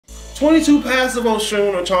22 paths of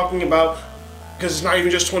Oshun are talking about, because it's not even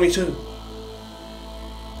just 22.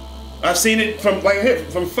 I've seen it from like here,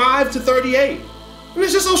 from 5 to 38. And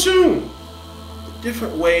it's just Oshun. The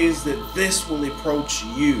different ways that this will approach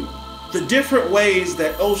you. The different ways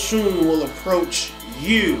that Oshun will approach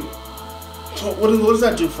you. So what does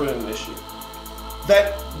that do for an initiate?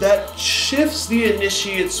 That shifts the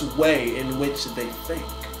initiate's way in which they think.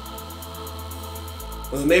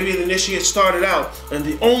 Well, maybe the initiate started out and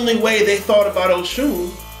the only way they thought about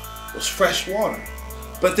Oshun was fresh water.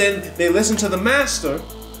 But then they listened to the master,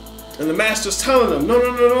 and the master's telling them,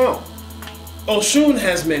 no. Oshun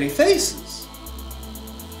has many faces.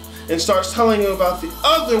 And starts telling them about the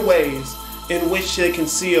other ways in which they can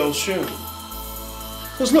see Oshun.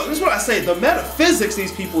 Because look, this is what I say, the metaphysics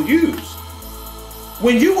these people use.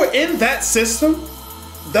 When you were in that system,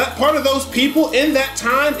 that part of those people in that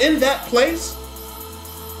time, in that place,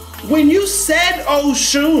 when you said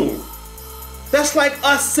Oshun, that's like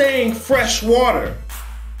us saying fresh water.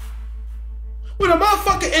 When a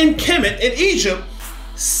motherfucker in Kemet, in Egypt,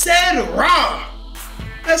 said Ra,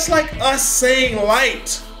 that's like us saying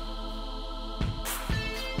light.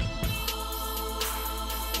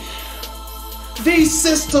 These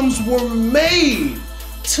systems were made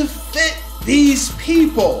to fit these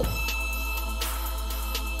people.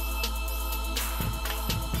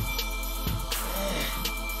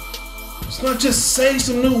 Let's not just say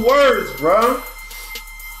some new words, bro.